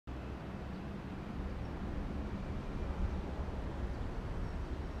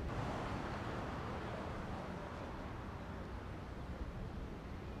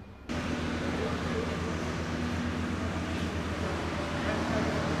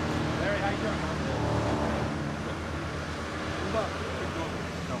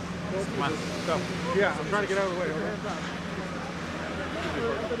Come on. Go. Yeah, I'm trying to get out of the way. Okay?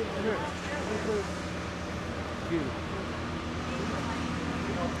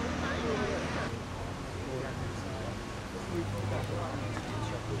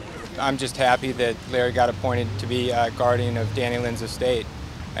 I'm just happy that Larry got appointed to be guardian of Dannielynn's estate.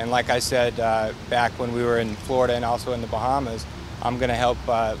 And like I said back when we were in Florida and also in the Bahamas, I'm going to help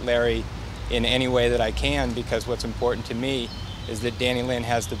Larry in any way that I can, because what's important to me is that Dannielynn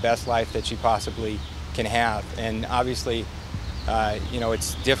has the best life that she possibly can have. And obviously, you know,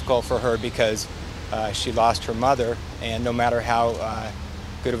 it's difficult for her because she lost her mother, and no matter how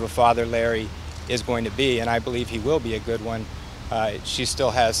good of a father Larry is going to be, and I believe he will be a good one, she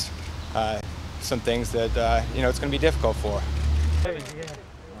still has some things that, you know, it's going to be difficult for her.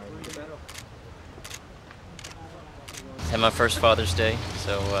 Had my first Father's Day,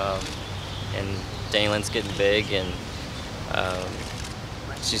 so and Dannielynn's getting big, and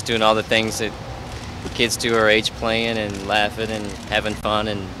she's doing all the things that kids do her age, playing and laughing and having fun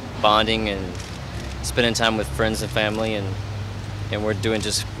and bonding and spending time with friends and family, and we're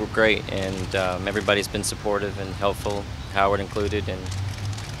great, and everybody's been supportive and helpful, Howard included, and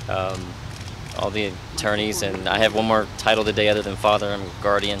all the attorneys, and I have one more title today other than father. I'm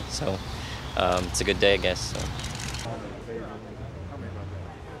guardian, so it's a good day, I guess. So.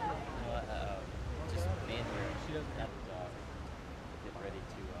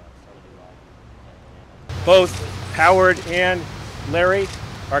 Both Howard and Larry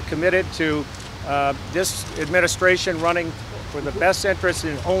are committed to this administration running for the best interest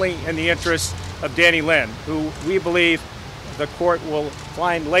and only in the interest of Dannielynn, who we believe the court will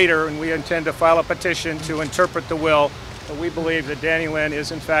find later, and we intend to file a petition to interpret the will. But we believe that Dannielynn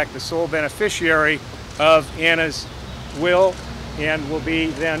is in fact the sole beneficiary of Anna's will, and will be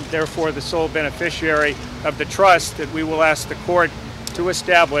then therefore the sole beneficiary of the trust that we will ask the court to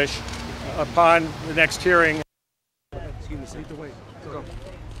establish upon the next hearing. Excuse me, lead the way. Go.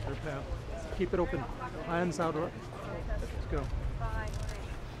 Keep it open. Hands out. Let's go.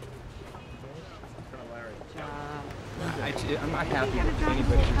 I'm not happy with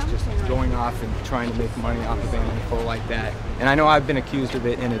anybody who's just going off and trying to make money off of Anna Nicole like that. And I know I've been accused of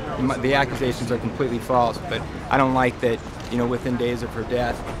it, and the accusations are completely false, but I don't like that, you know, within days of her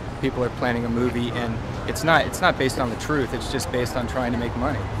death, people are planning a movie, and it's not based on the truth, it's just based on trying to make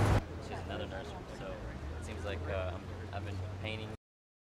money.